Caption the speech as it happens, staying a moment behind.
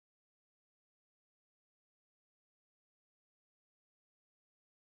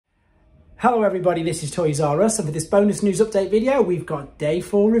Hello everybody, this is Toys R Us, and for this bonus news update video we've got day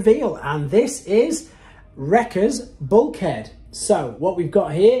 4 reveal, and this is Wrecker's Bulkhead. So what we've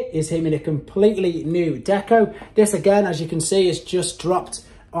got here is him in a completely new deco. This again, as you can see, is just dropped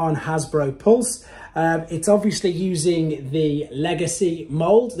on Hasbro Pulse. It's obviously using the legacy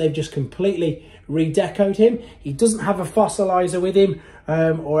mold. They've just completely redecoed him. He doesn't have a fossilizer with him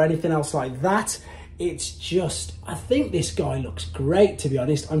or anything else like that. It's just, I think this guy looks great, to be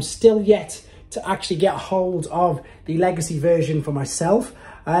honest. I'm still yet to actually get a hold of the legacy version for myself.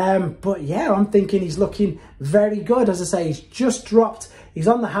 But yeah, I'm thinking he's looking very good. As I say, he's just dropped. He's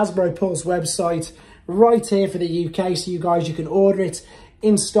on the Hasbro Pulse website right here for the UK. So you guys, you can order it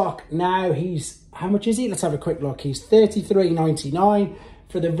in stock now. He's, how much is he? Let's have a quick look. He's $33.99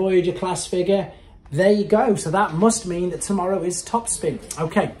 for the Voyager class figure. There you go. So that must mean that tomorrow is topspin.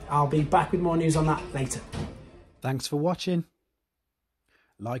 Okay, I'll be back with more news on that later. Thanks for watching.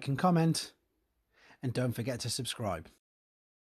 Like and comment. And don't forget to subscribe.